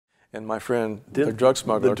And my friend, the drug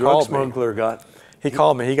smuggler, called me. He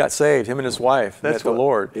called me. He got saved. Him and his wife met the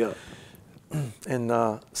Lord. Yeah.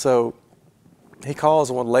 And so he calls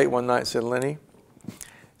late one night and said, Lenny,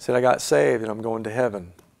 said, I got saved and I'm going to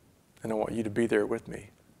heaven. And I want you to be there with me.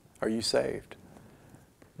 Are you saved?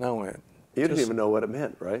 And I went. You didn't even know what it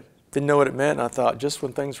meant, right? Didn't know what it meant. And I thought, just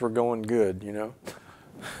when things were going good, you know.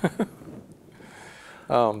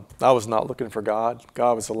 I was not looking for God.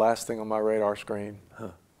 God was the last thing on my radar screen. Huh.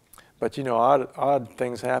 But, you know, odd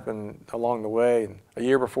things happened along the way. And a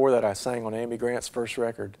year before that, I sang on Amy Grant's first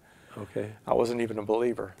record. Okay. I wasn't even a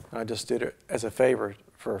believer. I just did it as a favor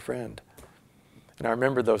for a friend. And I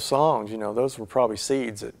remember those songs, you know, those were probably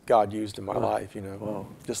seeds that God used in my life, you know. Wow.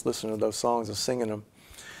 Just listening to those songs and singing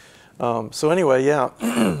them. So anyway, yeah,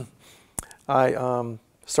 I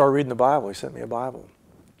started reading the Bible. He sent me a Bible.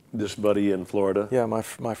 This buddy in Florida? Yeah, my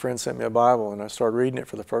friend sent me a Bible, and I started reading it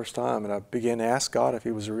for the first time, and I began to ask God if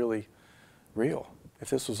he was really real,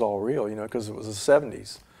 if this was all real, you know, because it was the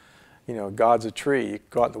 70s. You know, God's a tree. You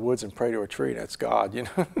go out in the woods and pray to a tree, that's God, you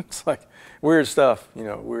know. It's like weird stuff, you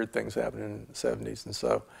know, weird things happening in the 70s. And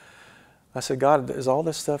so I said, God, is all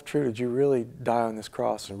this stuff true? Did you really die on this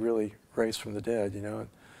cross and really raise from the dead, you know? And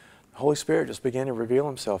the Holy Spirit just began to reveal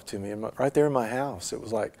himself to me. And right there in my house, it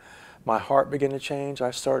was like my heart began to change. I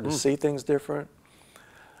started to see things different.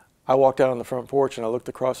 I walked out on the front porch and I looked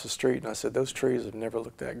across the street and I said, those trees have never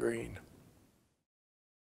looked that green.